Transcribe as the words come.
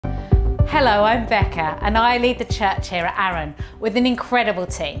Hello, I'm Becca and I lead the church here at Arun with an incredible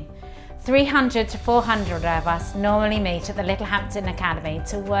team. 300 to 400 of us normally meet at the Littlehampton Academy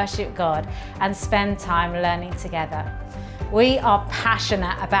to worship God and spend time learning together. We are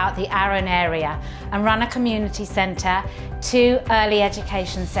passionate about the Arun area and run a community centre, 2 early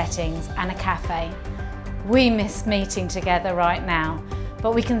education settings and a cafe. We miss meeting together right now,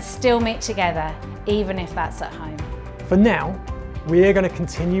 but we can still meet together even if that's at home. For now, we are going to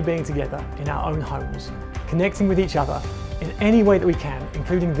continue being together in our own homes, connecting with each other in any way that we can,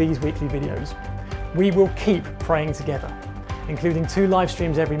 including these weekly videos. We will keep praying together, including 2 live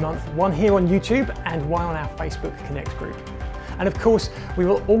streams every month, one here on YouTube and one on our Facebook Connect group. And of course, we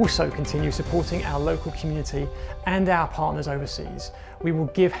will also continue supporting our local community and our partners overseas. We will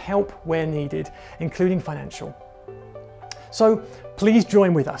give help where needed, including financial. So please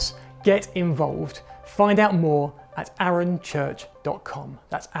join with us, get involved, find out more at arunchurch.com.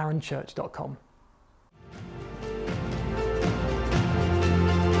 That's arunchurch.com.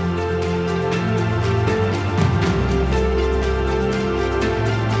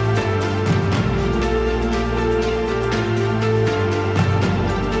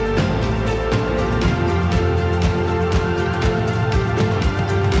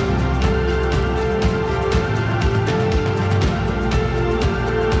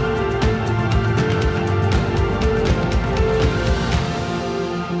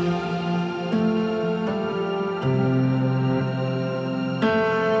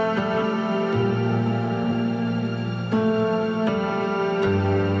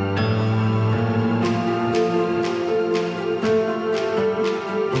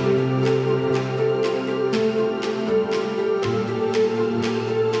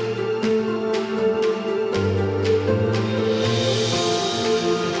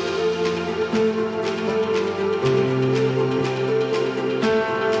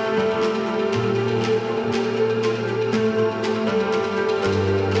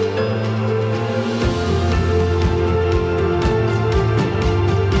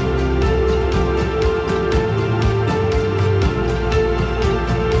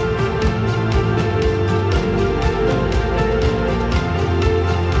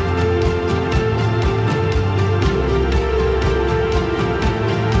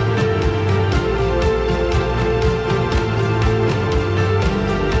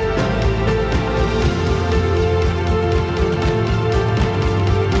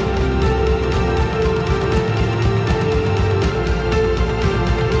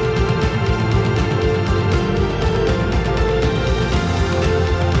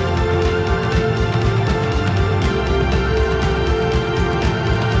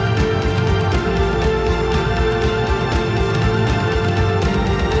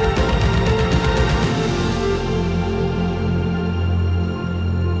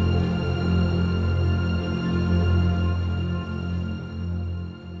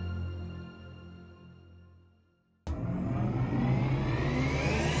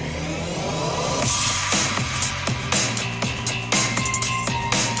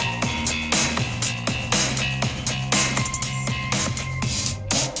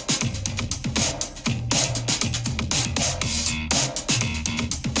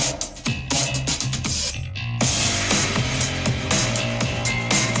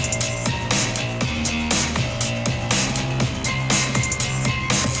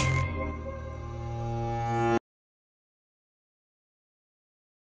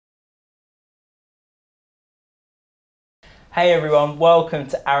 Hey everyone, welcome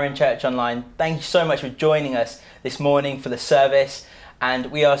to Arun Church Online. Thank you so much for joining us this morning for the service, and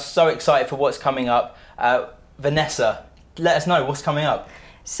we are so excited for what's coming up. Vanessa, let us know what's coming up.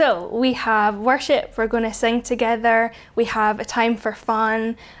 So we have worship, we're going to sing together, we have a time for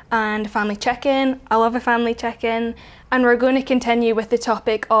fun and family check-in. I love a family check-in, and we're going to continue with the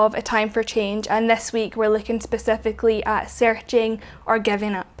topic of a time for change, and this week we're looking specifically at searching or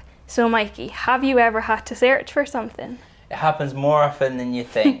giving up. So Mikey, have you ever had to search for something? It happens more often than you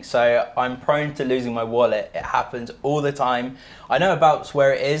think. So I'm prone to losing my wallet. It happens all the time. I know about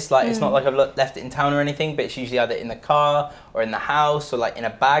where it is. Like, it's not like I've left it in town or anything, but it's usually either in the car or in the house or like in a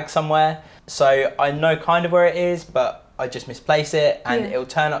bag somewhere. So I know kind of where it is, but I just misplace it and it'll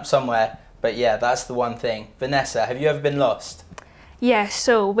turn up somewhere. But yeah, that's the one thing. Vanessa, have you ever been lost? Yeah,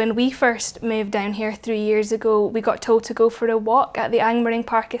 so when we first moved down here 3 years ago, we got told to go for a walk at the Angmering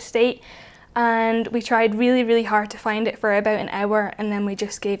Park estate, and we tried really hard to find it for about an hour, and then we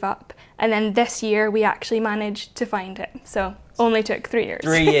just gave up. And then this year we actually managed to find it, so only took 3 years.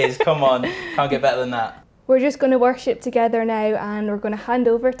 3 years, come on, can't get better than that. We're just going to worship together now, and we're going to hand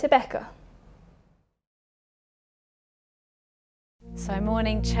over to Becca. So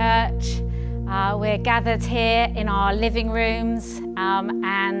morning church, we're gathered here in our living rooms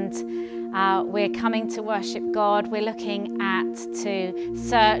and we're coming to worship God. We're looking at to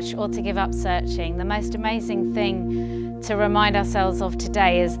search or to give up searching. The most amazing thing to remind ourselves of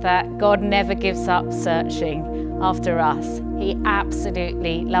today is that God never gives up searching after us. He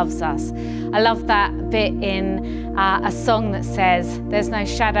absolutely loves us. I love that bit in a song that says, there's no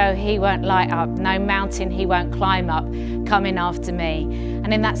shadow he won't light up, no mountain he won't climb up, coming after me.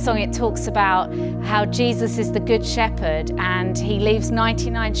 And in that song it talks about how Jesus is the good shepherd and he leaves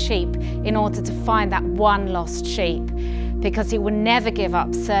 99 sheep in order to find that one lost sheep, because he will never give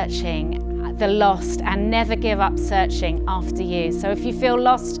up searching the lost and never give up searching after you. So if you feel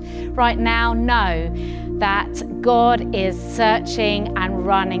lost right now, know that God is searching and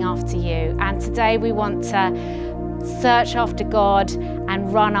running after you. And today we want to search after God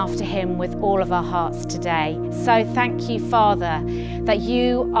and run after him with all of our hearts today. So thank you, Father, that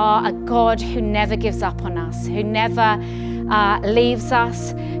you are a God who never gives up on us, who never leaves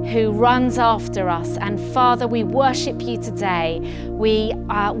us, who runs after us. And Father, we worship you today. We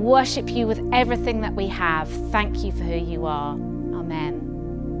worship you with everything that we have. Thank you for who you are. Amen.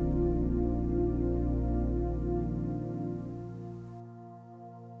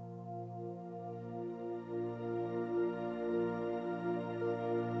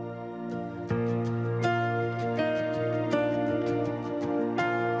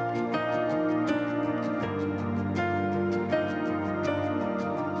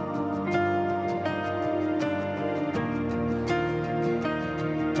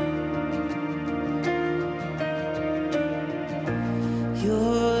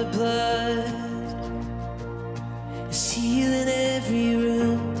 Your blood is healing every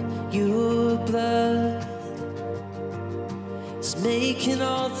wound. Your blood is making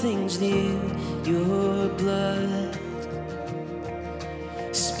all things new. Your blood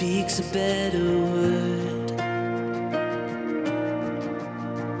speaks a better word.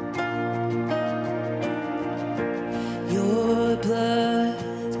 Your blood,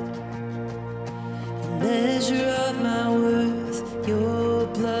 a measure of my worth. Your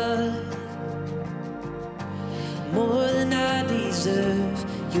blood, more than I deserve.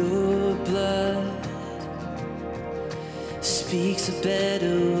 Your blood speaks a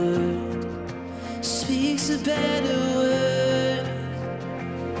better word, speaks a better word.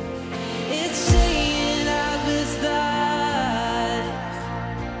 It's saying out with life,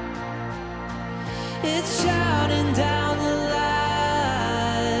 it's shouting down the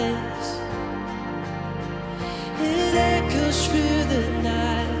lies, it echoes through the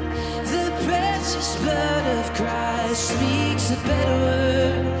night. The precious blood of Christ speaks a better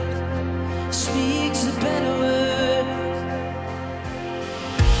word, speaks a better word.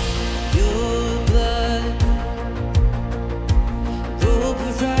 Your blood, robe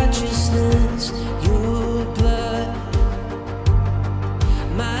of righteousness. Your blood,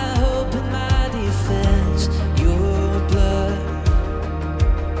 my hope and my defense. Your blood,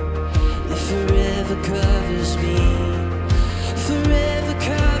 it forever covers me, forever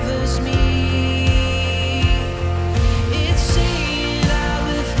covers me. It's saying out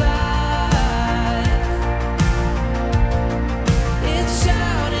with life, it's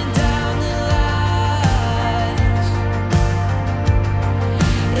shouting down the lies,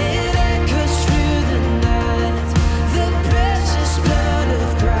 it echoes through the night. The precious blood of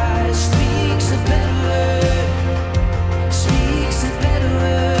Christ speaks a better word, speaks a better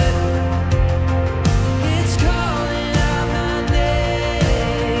word. It's calling out my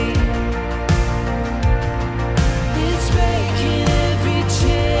name, it's breaking every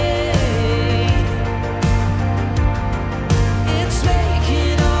chain, it's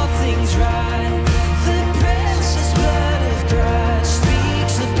making all things right. The precious blood of Christ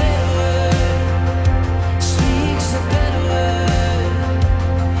speaks a better word, speaks a better word.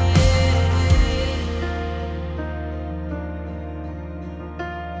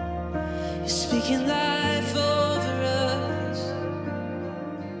 You're speaking life over us,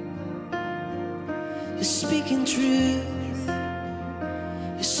 you're speaking truth,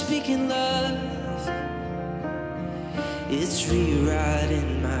 you're speaking love. It's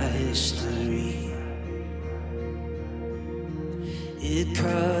rewriting my history, it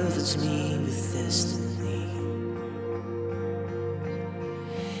covers me with destiny,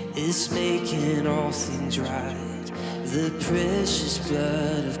 it's making all things right. The precious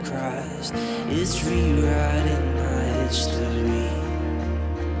blood of Christ, it's rewriting my history,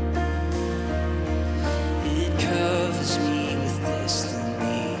 it covers me with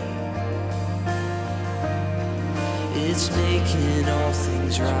destiny, it's making all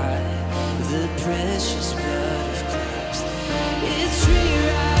things right. The precious blood of Christ, it's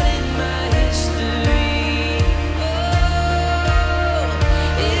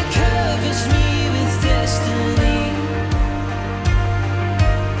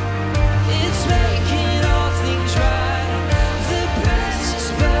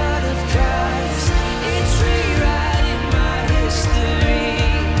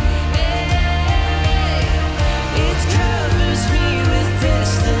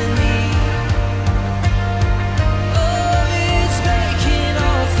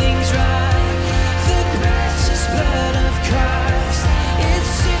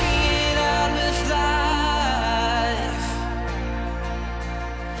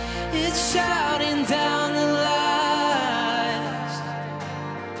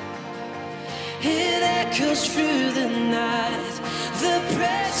echoes through the night. The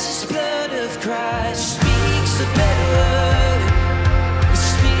precious blood of Christ speaks a better word. It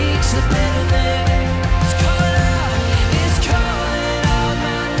speaks a better name. It's calling out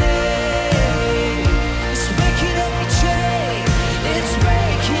my name. It's breaking every chain. It's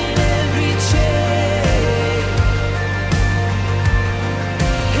breaking every chain.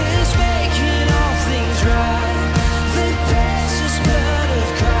 It's making all things right. The precious blood of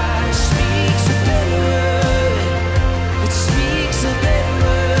Christ speaks a better word. It speaks a better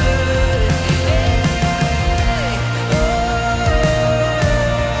word. Hey, oh,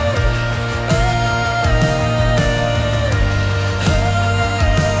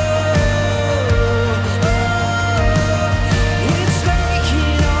 oh, it's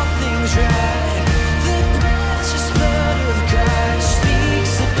making all things right. The precious blood of Christ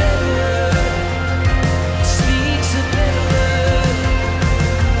speaks a better word. Speaks a better word.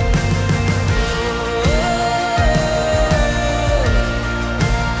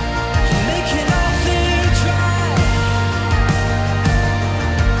 You're making all things right.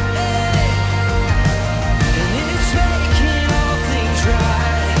 And it's making all things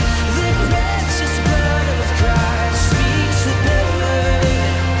right. The precious blood of Christ speaks a better word.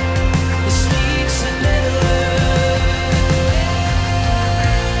 It speaks a better word.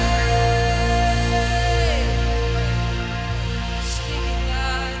 Speaking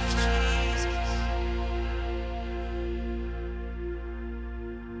life, Jesus.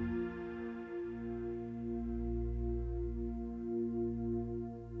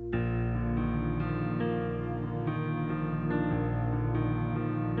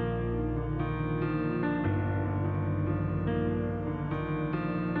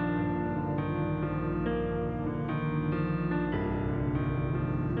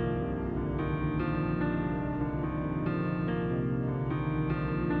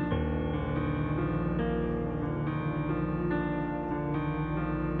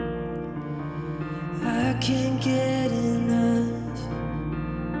 I can't get enough.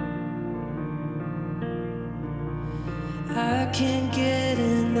 I can't get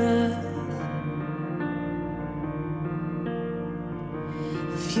enough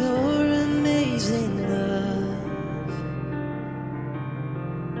of your amazing love.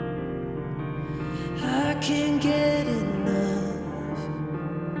 I can't get enough,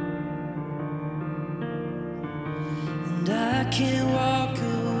 and I can't walk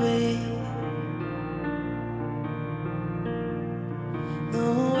away. No,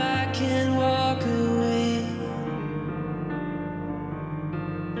 I can't walk away,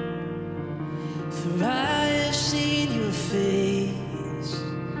 for I have seen your face,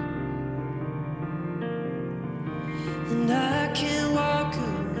 and I can't walk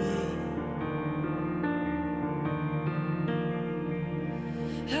away.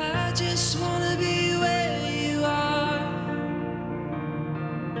 I just wanna be where you are.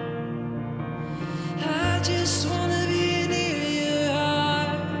 I just wanna be near your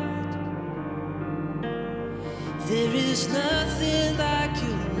heart. There is nothing like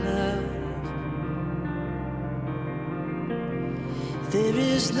your love. There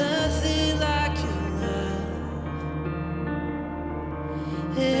is nothing like your love.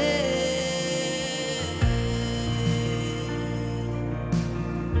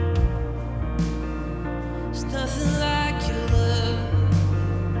 There's nothing like your love.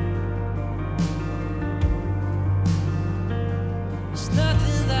 There's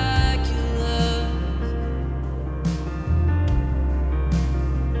nothing like your love.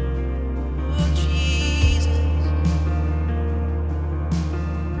 Oh, Jesus.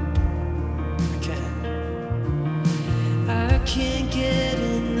 I can't get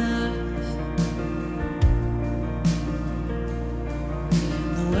enough.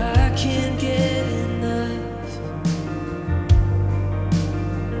 No, I can't get enough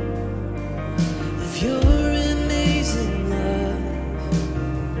of your amazing love.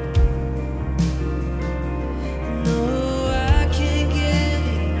 No, I can't get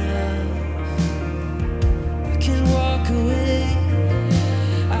enough. I can't walk away.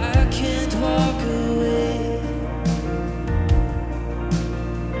 I can't walk away.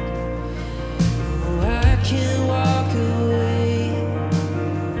 No, I can't walk away.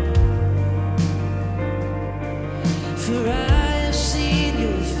 For I have seen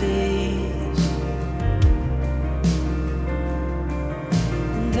your face,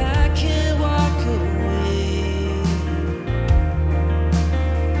 and I can't walk away.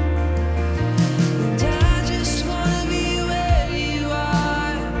 And I just wanna be where you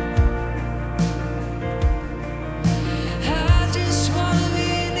are. I just wanna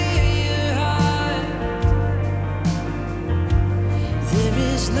be near your heart. There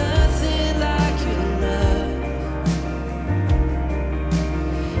is nothing like your love.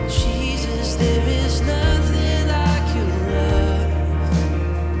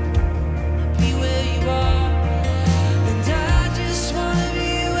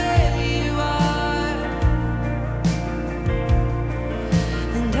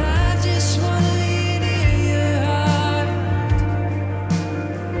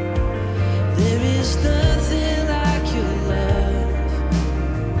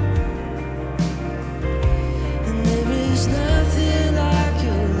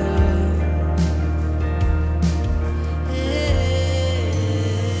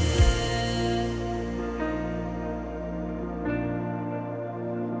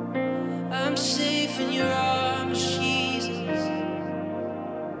 I'm safe in your arms, Jesus.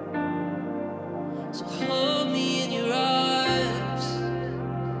 So hold me in your arms.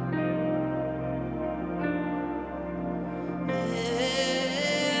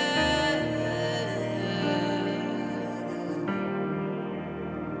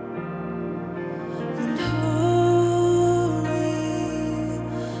 And holy,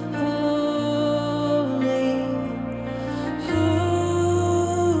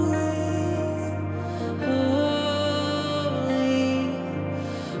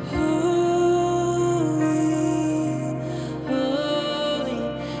 holy,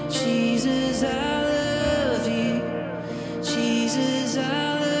 Jesus, I love you. Jesus,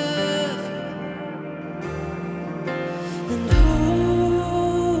 I love you. And holy,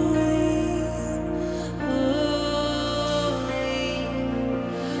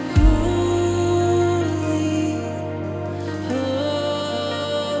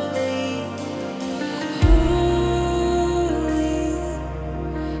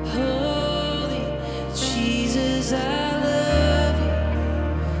 holy, Jesus, I love you.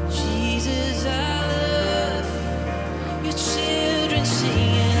 Jesus, I love you. Your children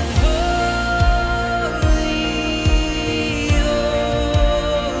singing, holy,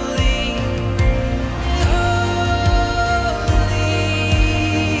 holy, holy,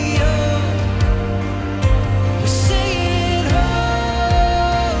 we're singing, holy,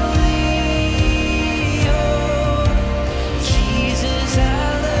 Jesus, I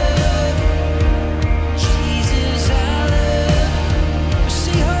love you. Jesus, I love you.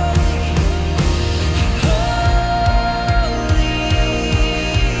 Say holy, holy,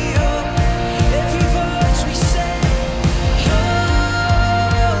 every voice we say, holy,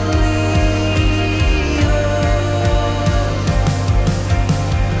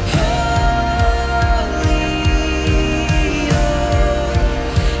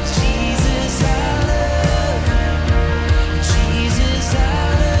 Jesus, I love you. Jesus, I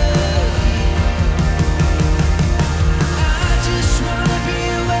love you. I just wanna be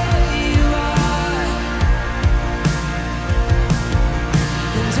where you are,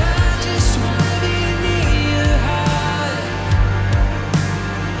 and I just wanna be near your heart.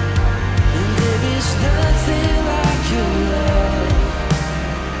 And there is nothing like your love.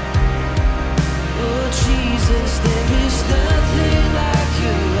 Oh Jesus, there is nothing like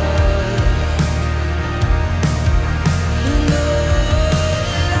your love. And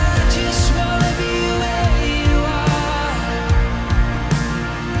Lord, I just wanna be where you are.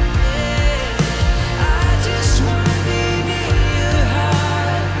 I just wanna be near your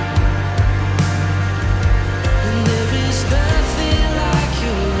heart. And there is nothing like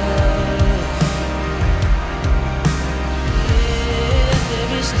your love.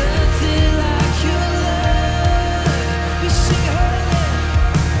 There is nothing like your love. We sing holy,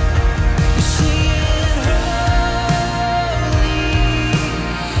 we sing holy,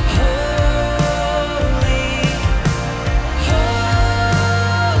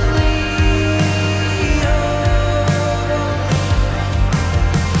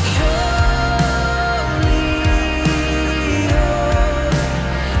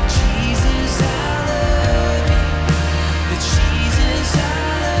 Jesus, I love you. Jesus, I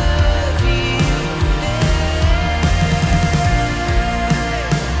love you.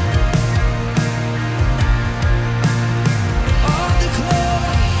 All the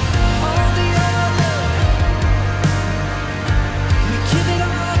glory, all the honor, we give it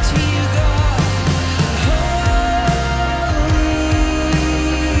all to you, God. Holy,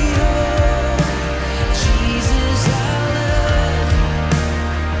 Jesus, I love you.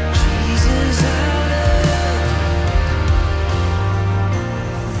 Jesus, I love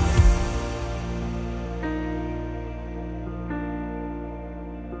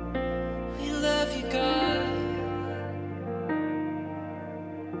you. We love you, God.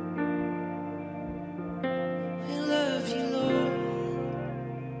 We love you, Lord.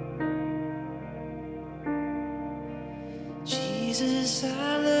 Jesus, I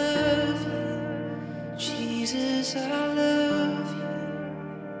love you. Jesus, I love you.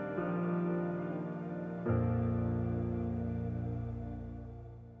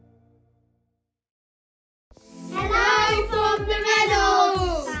 Hello from the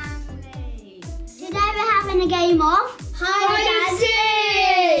Reynolds family. Today we're having a game of hide and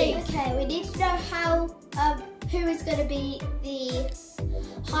seek. Okay, we need to know who is going to be the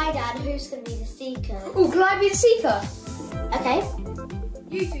hider and who's going to be the seeker. Oh, can I be the seeker? Okay.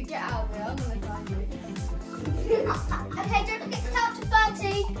 You two get out of here, I'm gonna find you. Okay, don't forget to count to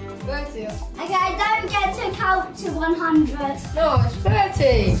 30. 30. Okay, don't forget to count to 100. No, it's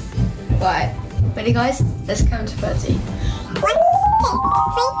 30. Right, ready guys? Let's count to 30. 1, 2, 3,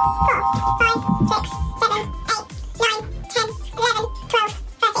 4, 5,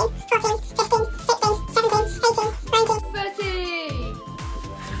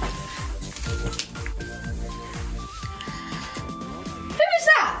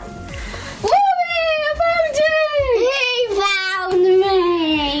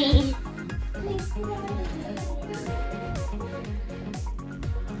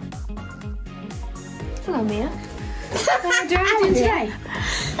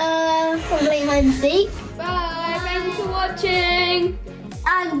 from playing hide and seek. Bye. Thank you for watching.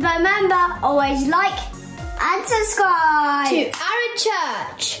 And remember, always like and subscribe to Arun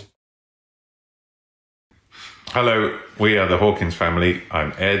Church. Hello, we are the Hawkins family.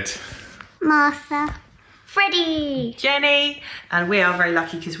 I'm Ed. Martha. Freddie. Jenny, and we are very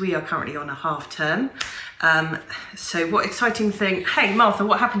lucky because we are currently on a half term. So what exciting thing? Hey Martha,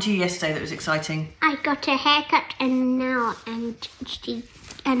 what happened to you yesterday that was exciting? I got a haircut and now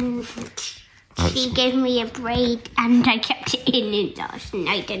she gave me a braid and I kept it in last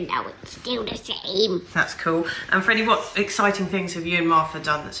night and now it's still the same. That's cool. And Freddie, what exciting things have you and Martha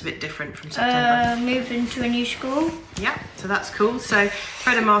done that's a bit different from September? Moving to a new school. Yeah, so that's cool. So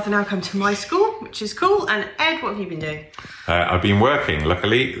Fred and Martha now come to my school, which is cool. And Ed, what have you been doing? I've been working.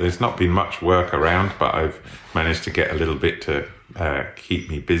 Luckily, there's not been much work around, but I've managed to get a little bit to keep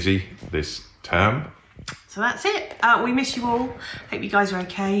me busy this term. So that's it. We miss you all. Hope you guys are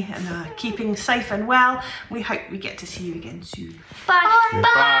okay and keeping safe and well. We hope we get to see you again soon. Bye. Bye.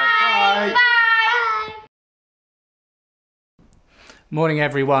 Bye. Bye. Morning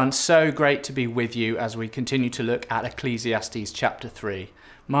everyone, so great to be with you as we continue to look at Ecclesiastes chapter 3.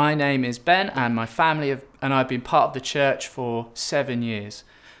 My name is Ben and my family and I've been part of the church for 7 years.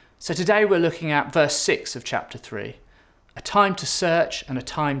 So today we're looking at verse 6 of chapter 3. A time to search and a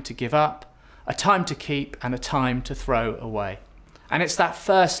time to give up, a time to keep and a time to throw away. And it's that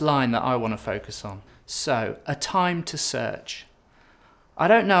first line that I want to focus on. So, a time to search. I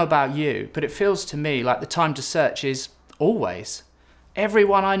don't know about you, but it feels to me like the time to search is always.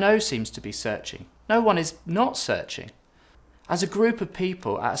 Everyone I know seems to be searching. No one is not searching. As a group of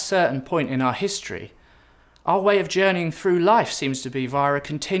people at a certain point in our history, our way of journeying through life seems to be via a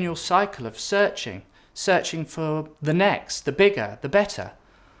continual cycle of searching for the next, the bigger, the better.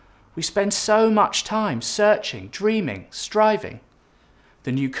 We spend so much time searching, dreaming, striving.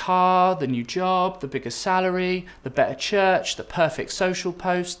 The new car, the new job, the bigger salary, the better church, the perfect social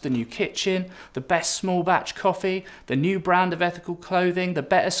post, the new kitchen, the best small batch coffee, the new brand of ethical clothing, the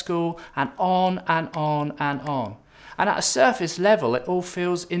better school, and on and on and on. And at a surface level, it all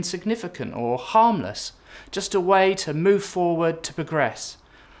feels insignificant or harmless, just a way to move forward, to progress.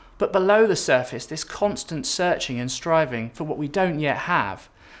 But below the surface, this constant searching and striving for what we don't yet have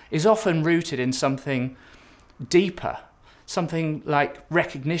is often rooted in something deeper, something like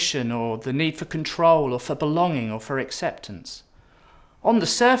recognition or the need for control or for belonging or for acceptance. On the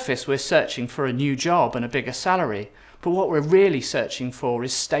surface, we're searching for a new job and a bigger salary, but what we're really searching for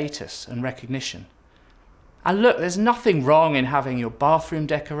is status and recognition. And look, there's nothing wrong in having your bathroom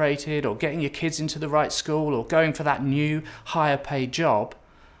decorated or getting your kids into the right school or going for that new, higher paid job.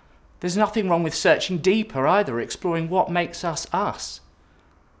 There's nothing wrong with searching deeper either, exploring what makes us us.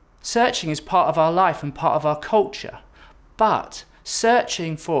 Searching is part of our life and part of our culture, but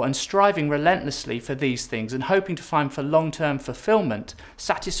searching for and striving relentlessly for these things and hoping to find for long-term fulfillment,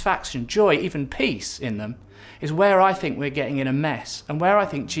 satisfaction, joy, even peace in them is where I think we're getting in a mess and where I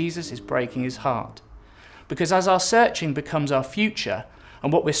think Jesus is breaking his heart. Because as our searching becomes our future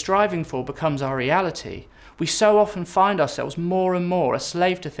and what we're striving for becomes our reality, we so often find ourselves more and more a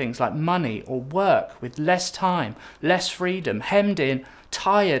slave to things like money or work with less time, less freedom, hemmed in,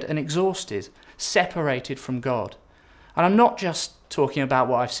 tired and exhausted, separated from God. And I'm not just talking about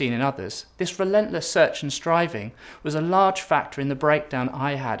what I've seen in others. This relentless search and striving was a large factor in the breakdown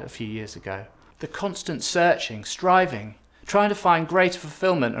I had a few years ago. The constant searching, striving, trying to find greater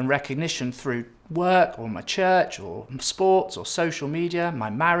fulfillment and recognition through work or my church or sports or social media, my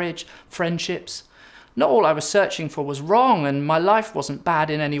marriage, friendships. Not all I was searching for was wrong and my life wasn't bad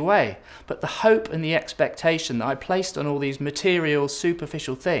in any way, but the hope and the expectation that I placed on all these material,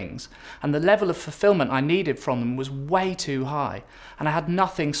 superficial things and the level of fulfillment I needed from them was way too high and I had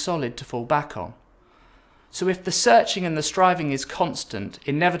nothing solid to fall back on. So if the searching and the striving is constant,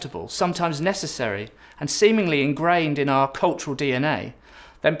 inevitable, sometimes necessary and seemingly ingrained in our cultural DNA,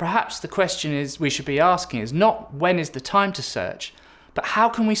 then perhaps the question we should be asking is not when is the time to search, but how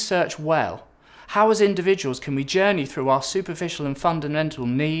can we search well? How as individuals can we journey through our superficial and fundamental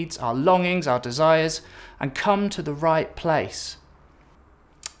needs, our longings, our desires, and come to the right place?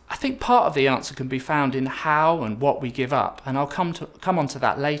 I think part of the answer can be found in how and what we give up, and I'll come on to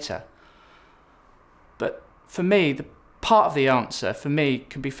that later. But for me, the part of the answer for me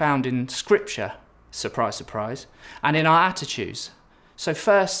can be found in Scripture, surprise, surprise, and in our attitudes. So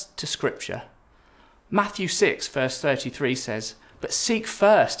first to Scripture. Matthew 6 verse 33 says, "But seek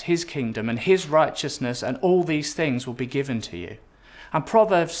first his kingdom and his righteousness, and all these things will be given to you." And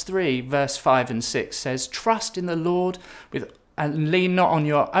Proverbs 3 verse 5 and 6 says, "Trust in the Lord and lean not on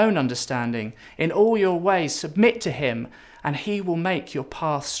your own understanding. In all your ways submit to him, and he will make your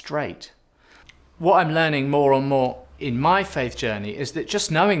path straight. What I'm learning more and more in my faith journey is that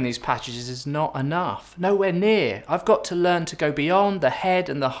just knowing these passages is not enough, nowhere near. I've got to learn to go beyond the head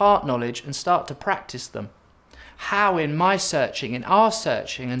and the heart knowledge and start to practice them. How in my searching, in our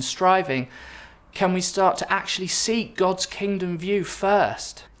searching and striving, can we start to actually seek God's kingdom view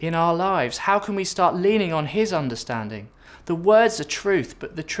first in our lives? How can we start leaning on his understanding? The words are truth,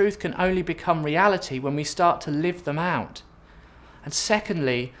 but the truth can only become reality when we start to live them out. And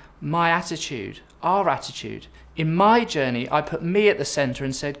secondly, my attitude, our attitude. In my journey, I put me at the centre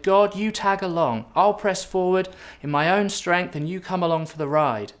and said, God, you tag along. I'll press forward in my own strength and you come along for the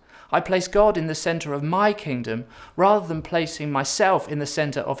ride. I place God in the centre of my kingdom rather than placing myself in the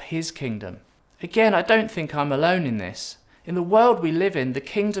centre of his kingdom. Again, I don't think I'm alone in this. In the world we live in, the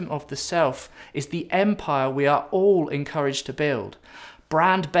kingdom of the self is the empire we are all encouraged to build.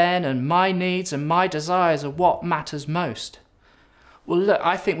 Brand Ben and my needs and my desires are what matters most. Well, look,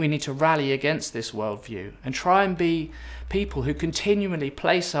 I think we need to rally against this worldview and try and be people who continually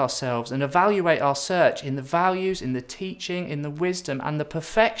place ourselves and evaluate our search in the values, in the teaching, in the wisdom and the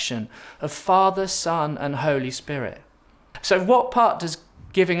perfection of Father, Son and Holy Spirit. So what part does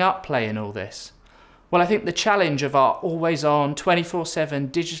giving up play in all this? Well, I think the challenge of our always-on, 24/7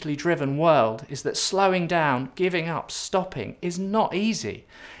 digitally driven world is that slowing down, giving up, stopping is not easy.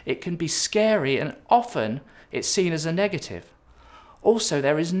 It can be scary and often it's seen as a negative. Also,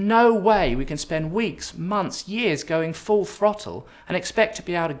 there is no way we can spend weeks, months, years going full throttle and expect to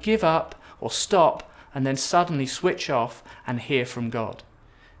be able to give up or stop and then suddenly switch off and hear from God.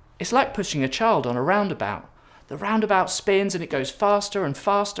 It's like pushing a child on a roundabout. The roundabout spins and it goes faster and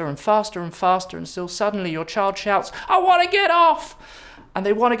faster and faster and faster until suddenly your child shouts, "I want to get off!" And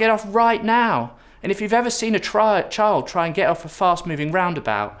they want to get off right now. And if you've ever seen a child try and get off a fast-moving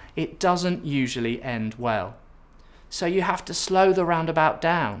roundabout, it doesn't usually end well. So you have to slow the roundabout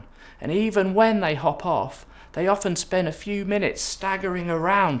down. And even when they hop off, they often spend a few minutes staggering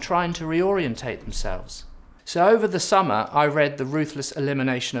around trying to reorientate themselves. So over the summer, I read The Ruthless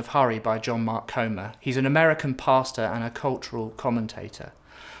Elimination of Hurry by John Mark Comer. He's an American pastor and a cultural commentator.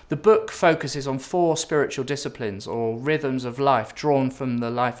 The book focuses on 4 spiritual disciplines or rhythms of life drawn from the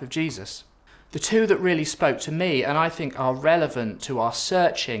life of Jesus. The 2 that really spoke to me and I think are relevant to our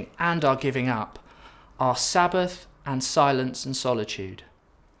searching and our giving up are Sabbath and silence and solitude.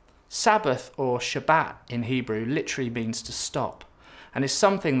 Sabbath, or Shabbat in Hebrew, literally means to stop, and is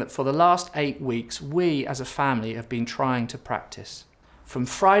something that for the last 8 weeks we as a family have been trying to practice. From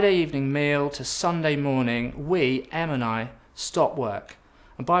Friday evening meal to Sunday morning, we, Em and I, stop work.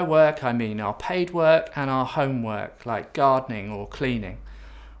 And by work I mean our paid work and our homework, like gardening or cleaning.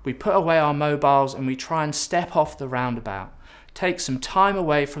 We put away our mobiles and we try and step off the roundabout, take some time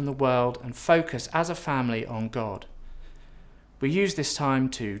away from the world and focus as a family on God. We use this time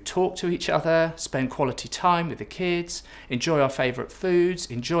to talk to each other, spend quality time with the kids, enjoy our favourite foods,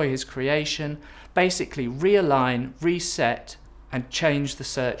 enjoy his creation, basically realign, reset and change the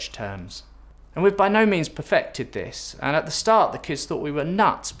search terms. And we've by no means perfected this, and at the start the kids thought we were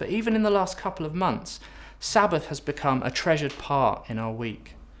nuts, but even in the last couple of months, Sabbath has become a treasured part in our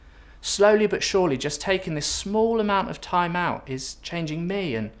week. Slowly but surely, just taking this small amount of time out is changing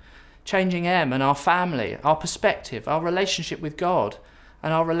me and changing Em and our family, our perspective, our relationship with God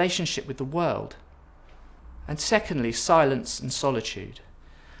and our relationship with the world. And secondly, silence and solitude.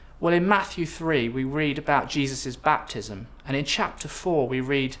 Well, in Matthew 3 we read about Jesus' baptism, and in chapter 4 we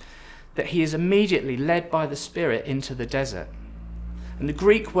read that he is immediately led by the Spirit into the desert. And the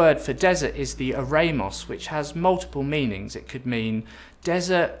Greek word for desert is the eremos, which has multiple meanings. It could mean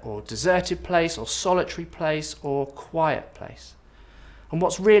desert or deserted place or solitary place or quiet place. And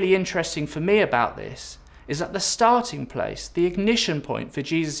what's really interesting for me about this is that the starting place, the ignition point for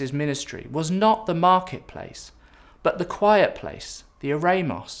Jesus' ministry was not the marketplace, but the quiet place, the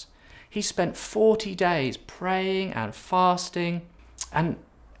eremos. He spent 40 days praying and fasting and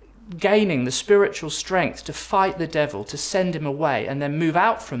gaining the spiritual strength to fight the devil, to send him away, and then move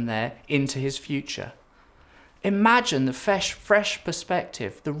out from there into his future. Imagine the fresh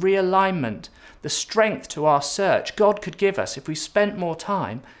perspective, the realignment, the strength to our search God could give us if we spent more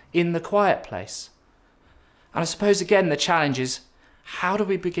time in the quiet place. And I suppose again the challenge is, how do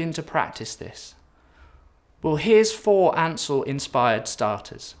we begin to practice this? Well, here's 4 Ansel-inspired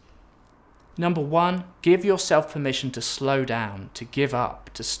starters. Number 1, give yourself permission to slow down, to give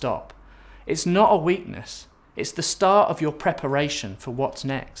up, to stop. It's not a weakness. It's the start of your preparation for what's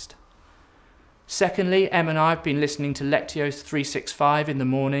next. Secondly, Em and I have been listening to Lectio 365 in the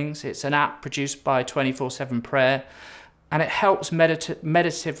mornings. It's an app produced by 24/7 Prayer, and it helps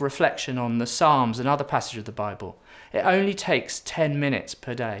meditative reflection on the Psalms and other passages of the Bible. It only takes 10 minutes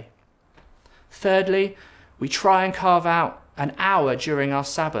per day. Thirdly, we try and carve out an hour during our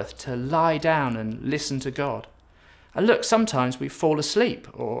Sabbath to lie down and listen to God. And look, sometimes we fall asleep,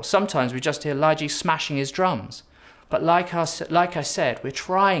 or sometimes we just hear Lige smashing his drums. But like I said, we're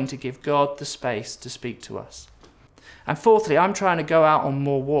trying to give God the space to speak to us. And fourthly, I'm trying to go out on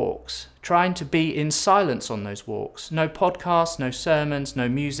more walks, trying to be in silence on those walks. No podcasts, no sermons, no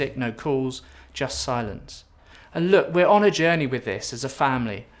music, no calls, just silence. And look, we're on a journey with this as a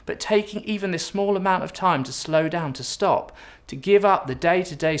family, but taking even this small amount of time to slow down, to stop, to give up the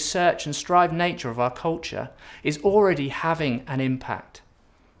day-to-day search and strive nature of our culture is already having an impact.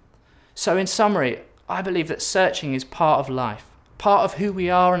 So in summary, I believe that searching is part of life, part of who we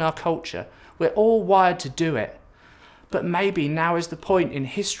are in our culture. We're all wired to do it. But maybe now is the point in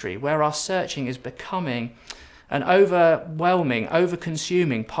history where our searching is becoming an overwhelming,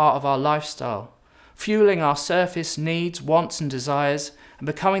 over-consuming part of our lifestyle, fueling our surface needs, wants and desires, and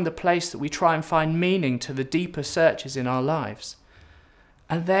becoming the place that we try and find meaning to the deeper searches in our lives.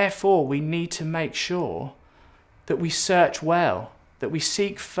 And therefore we need to make sure that we search well, that we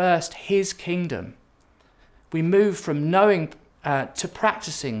seek first His kingdom. We move from knowing to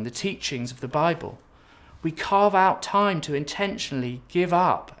practicing the teachings of the Bible. We carve out time to intentionally give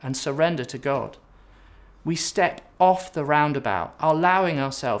up and surrender to God. We step off the roundabout, allowing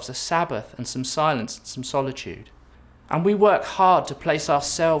ourselves a Sabbath and some silence and some solitude. And we work hard to place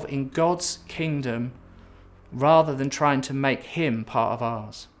ourselves in God's kingdom rather than trying to make Him part of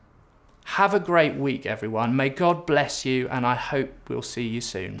ours. Have a great week, everyone. May God bless you, and I hope we'll see you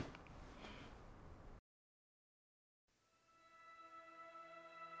soon.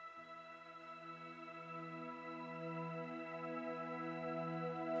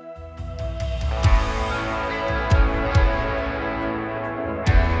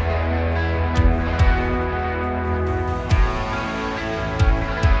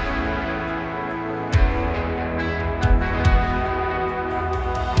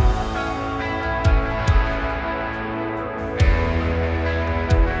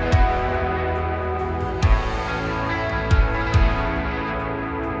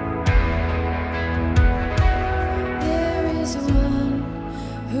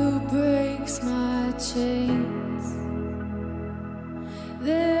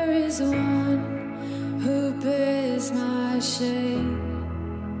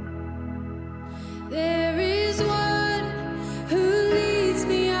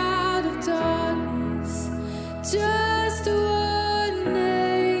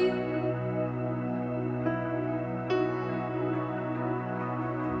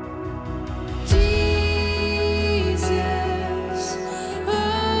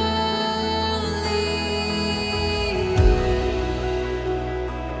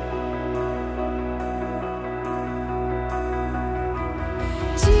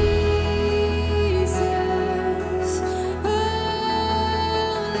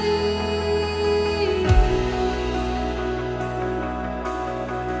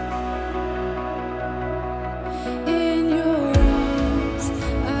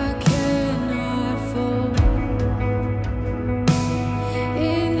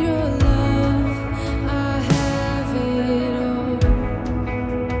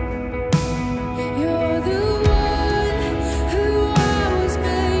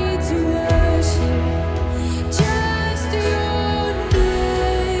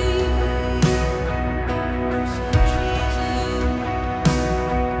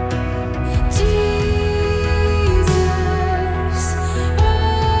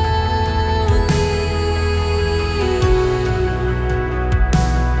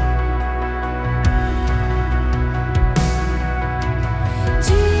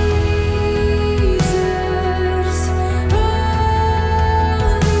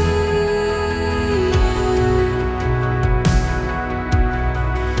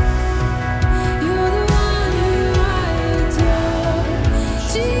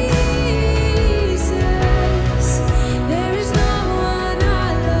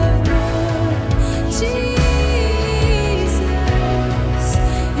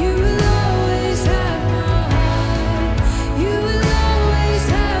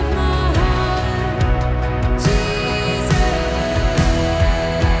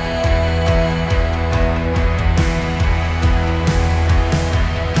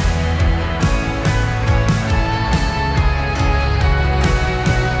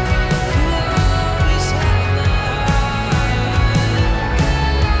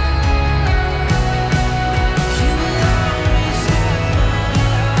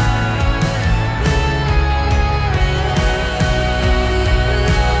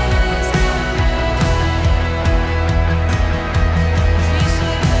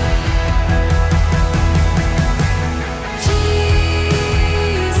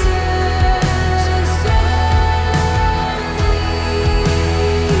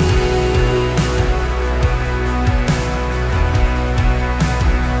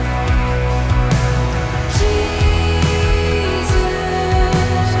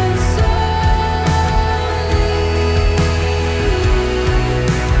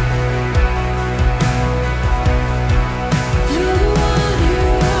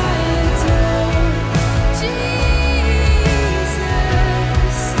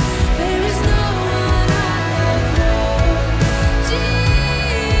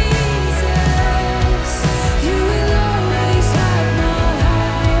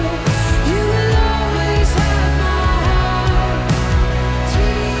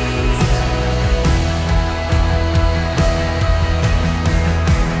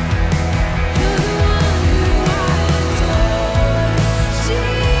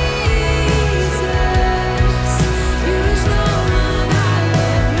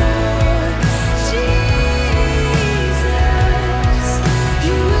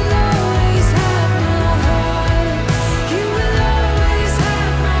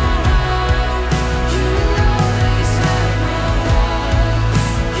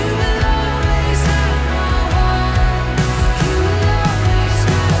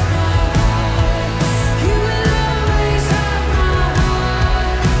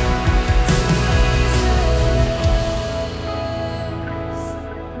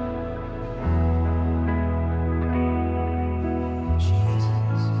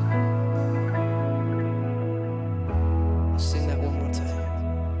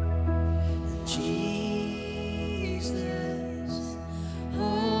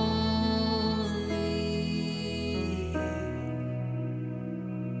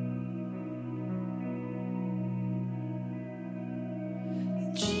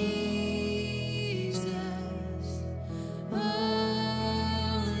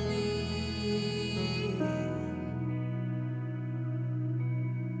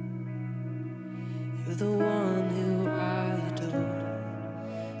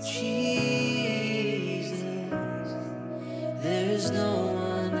 There's no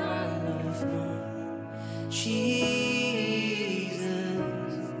one I love more. Jesus,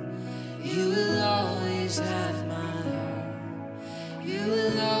 you will always have my heart. You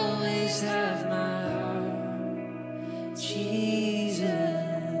will always have my heart. Jesus.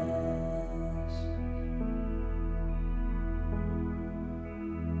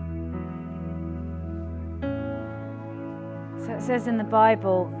 So it says in the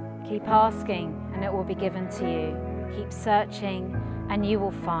Bible, keep asking and it will be given to you. Keep searching and you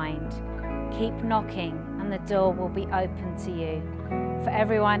will find. Keep knocking and the door will be open to you. For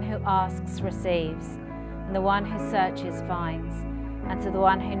everyone who asks receives, and the one who searches finds, and to the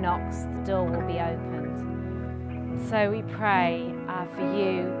one who knocks the door will be opened. So we pray for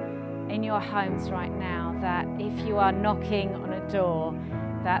you in your homes right now, that if you are knocking on a door,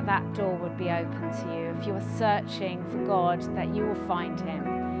 that that door would be open to you. If you are searching for God, that you will find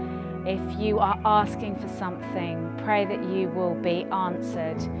him. If you are asking for something, pray that you will be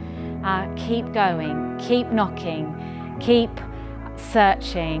answered. Keep going, keep knocking, keep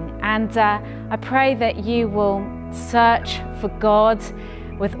searching. And I pray that you will search for God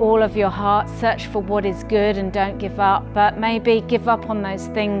with all of your heart, search for what is good and don't give up, but maybe give up on those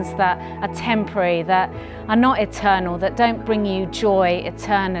things that are temporary, that are not eternal, that don't bring you joy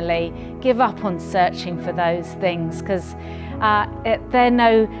eternally. Give up on searching for those things, because they're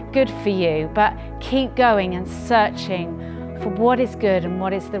no good for you, but keep going and searching for what is good and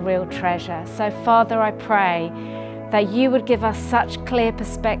what is the real treasure. So Father, I pray that you would give us such clear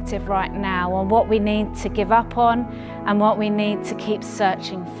perspective right now on what we need to give up on and what we need to keep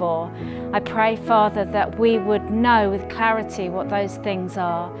searching for. I pray, Father, that we would know with clarity what those things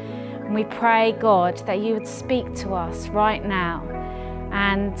are. And we pray, God, that you would speak to us right now,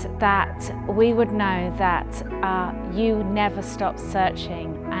 and that we would know that you never stop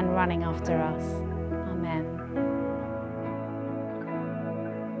searching and running after us. Amen.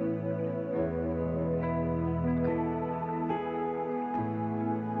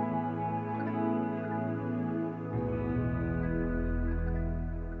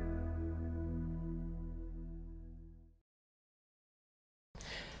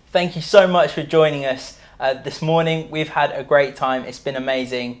 Thank you so much for joining us this morning. We've had a great time. It's been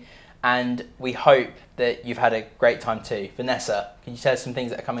amazing, and we hope that you've had a great time too. Vanessa, can you tell us some things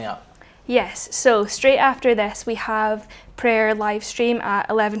that are coming up? Yes, so straight after this we have prayer live stream at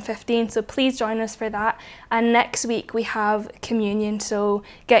 11:15, so please join us for that. And next week we have communion, so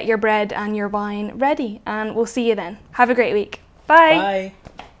get your bread and your wine ready, and we'll see you then. Have a great week. Bye. Bye.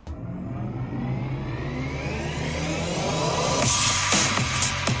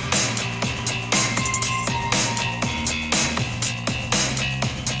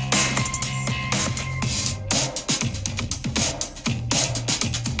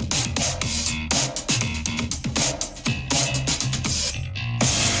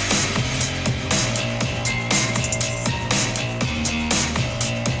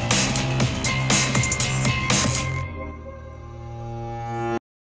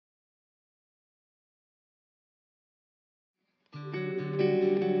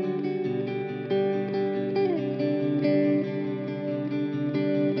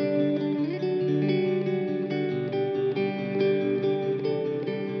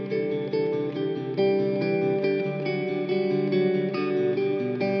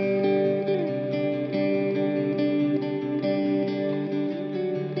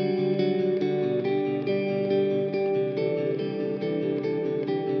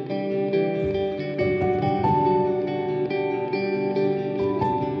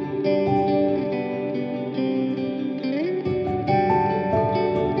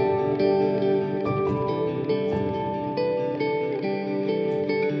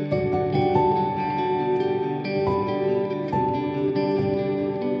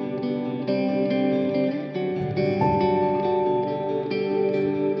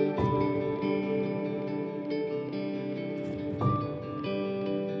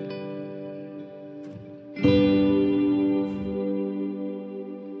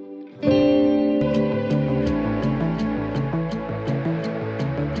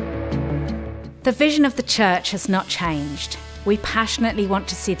 The vision of the church has not changed. We passionately want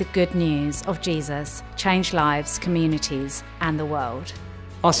to see the good news of Jesus change lives, communities, and the world.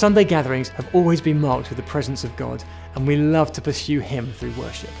 Our Sunday gatherings have always been marked with the presence of God, and we love to pursue Him through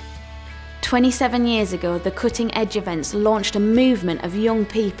worship. 27 years ago, the Cutting Edge events launched a movement of young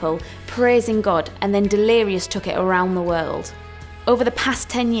people praising God, and then Delirious took it around the world. Over the past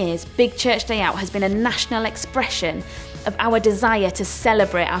 10 years, Big Church Day Out has been a national expression of our desire to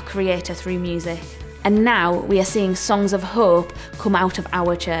celebrate our Creator through music. And now we are seeing songs of hope come out of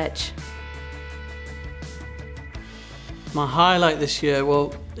our church. My highlight this year,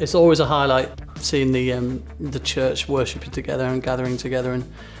 well, it's always a highlight seeing the church worshipping together and gathering together, and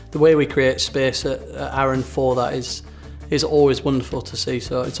the way we create space at Arun for that is always wonderful to see,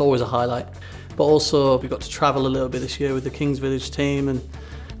 so it's always a highlight. But also we got to travel a little bit this year with the King's Village team, and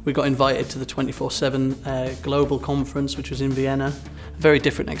we got invited to the 24/7 global conference, which was in Vienna. A very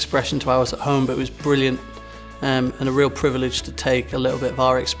different expression to ours at home, but it was brilliant, and a real privilege to take a little bit of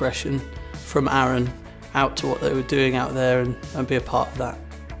our expression from Arun out to what they were doing out there and be a part of that.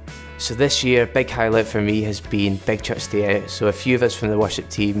 So this year, a big highlight for me has been Big Church Day Out. So a few of us from the worship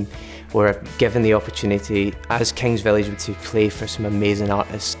team were given the opportunity as King's Village to play for some amazing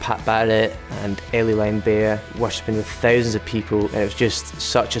artists, Pat Barrett and Ellie Linebear, worshipping with thousands of people, and it was just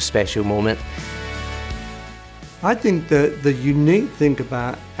such a special moment. I think that the unique thing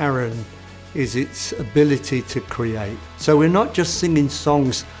about Arun is its ability to create. So we're not just singing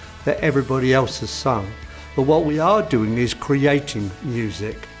songs that everybody else has sung, but what we are doing is creating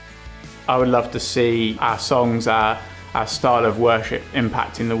music. I would love to see our songs, our style of worship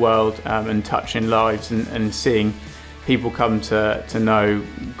impacting the world and touching lives and seeing people come to know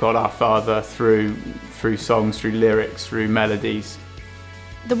God our Father through songs, through lyrics, through melodies.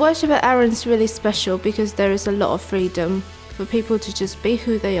 The worship at Arun's really special because there is a lot of freedom for people to just be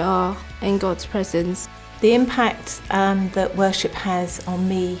who they are in God's presence. The impact that worship has on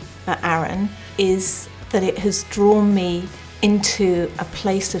me at Arun is that it has drawn me into a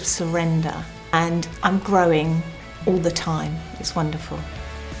place of surrender, and I'm growing all the time. It's wonderful.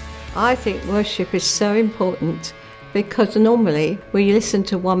 I think worship is so important because normally we listen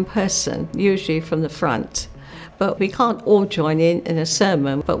to one person, usually from the front, but we can't all join in a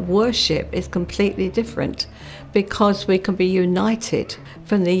sermon. But worship is completely different because we can be united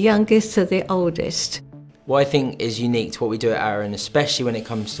from the youngest to the oldest. What I think is unique to what we do at Arun, especially when it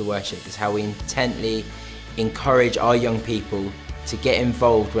comes to worship, is how we intently encourage our young people to get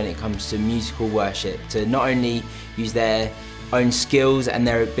involved when it comes to musical worship, to not only use their own skills and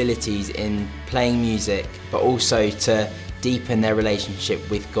their abilities in playing music, but also to deepen their relationship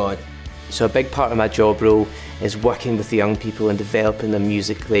with God. So a big part of my job role is working with the young people and developing them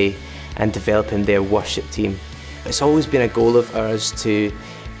musically and developing their worship team. It's always been a goal of ours to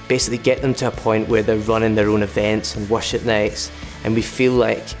basically get them to a point where they're running their own events and worship nights, and we feel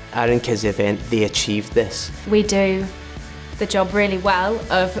like Arun Kids event, they achieved this. We do the job really well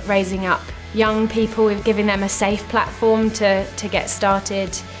of raising up young people, giving them a safe platform to get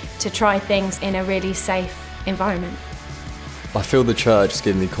started, to try things in a really safe environment. I feel the church has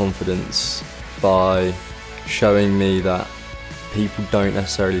given me confidence by showing me that people don't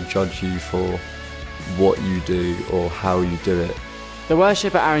necessarily judge you for what you do or how you do it. The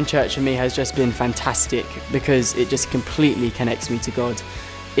worship at Arun Church for me has just been fantastic because it just completely connects me to God.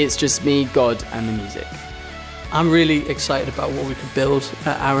 It's just me, God and the music. I'm really excited about what we could build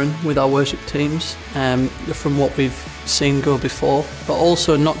at Arun with our worship teams, from what we've seen go before, but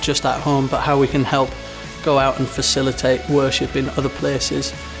also not just at home, but how we can help go out and facilitate worship in other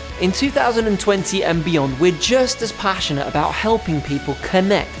places. In 2020 and beyond, we're just as passionate about helping people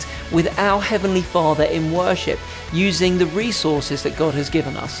connect with our Heavenly Father in worship, using the resources that God has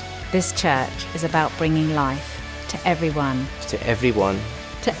given us. This church is about bringing life to everyone. To everyone.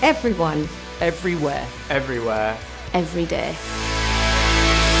 To everyone. Everywhere. Everywhere. Every day.